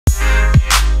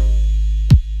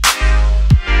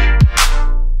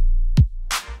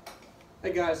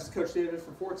Hey guys, it's Coach David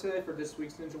from Forte for this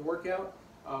week's Ninja workout.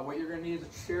 What you're going to need is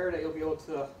a chair that you'll be able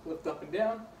to lift up and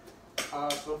down.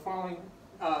 So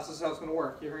this is how it's going to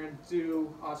work. You're going to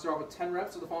do start off with 10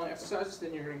 reps of the following exercises,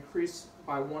 then you're going to increase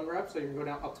by 1 rep, so you're going to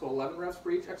go down up to 11 reps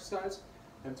for each exercise,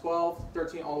 and 12,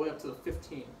 13, all the way up to the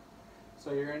 15.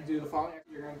 So you're going to do the following.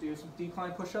 You're going to do some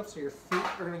decline push-ups, so your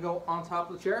feet are going to go on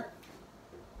top of the chair.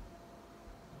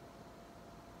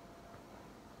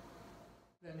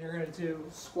 Then you're going to do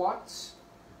squats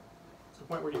to the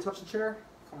point where you touch the chair,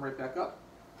 come right back up.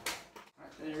 All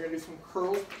right, then you're going to do some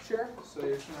curls with the chair. So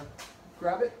you're just going to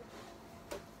grab it,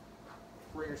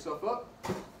 bring yourself up,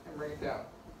 and bring it down.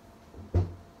 All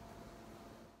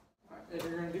right, then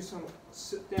you're going to do some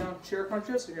sit-down chair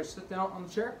crunches. So you're going to sit down on the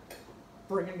chair,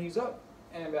 bring your knees up,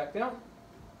 and back down.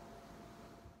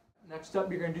 Next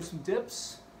up, you're going to do some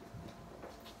dips.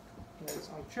 It's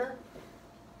on the chair.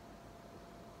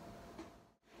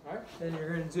 Alright, then you're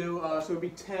going to do, so it would be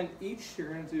 10 each.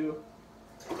 You're going to do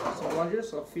some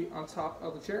lunges, so feet on top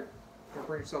of the chair. You're going to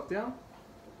bring yourself down.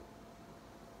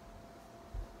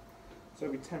 So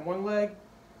it would be 10 one leg,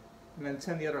 and then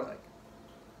 10 the other leg.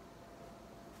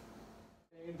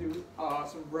 And you're going to do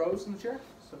some rows in the chair,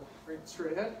 so bring it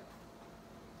straight ahead.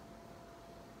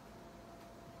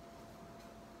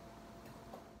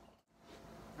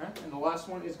 Alright, and the last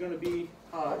one is going to be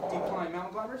decline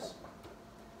mountain climbers.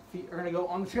 Feet are going to go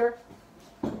on the chair.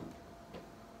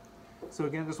 So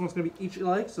again, this one's going to be each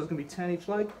leg, so it's going to be 10 each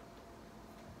leg.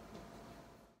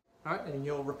 Alright, and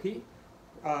you'll repeat.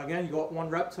 Again, you go up 1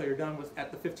 rep till you're done with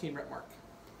at the 15 rep mark.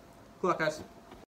 Good luck, guys.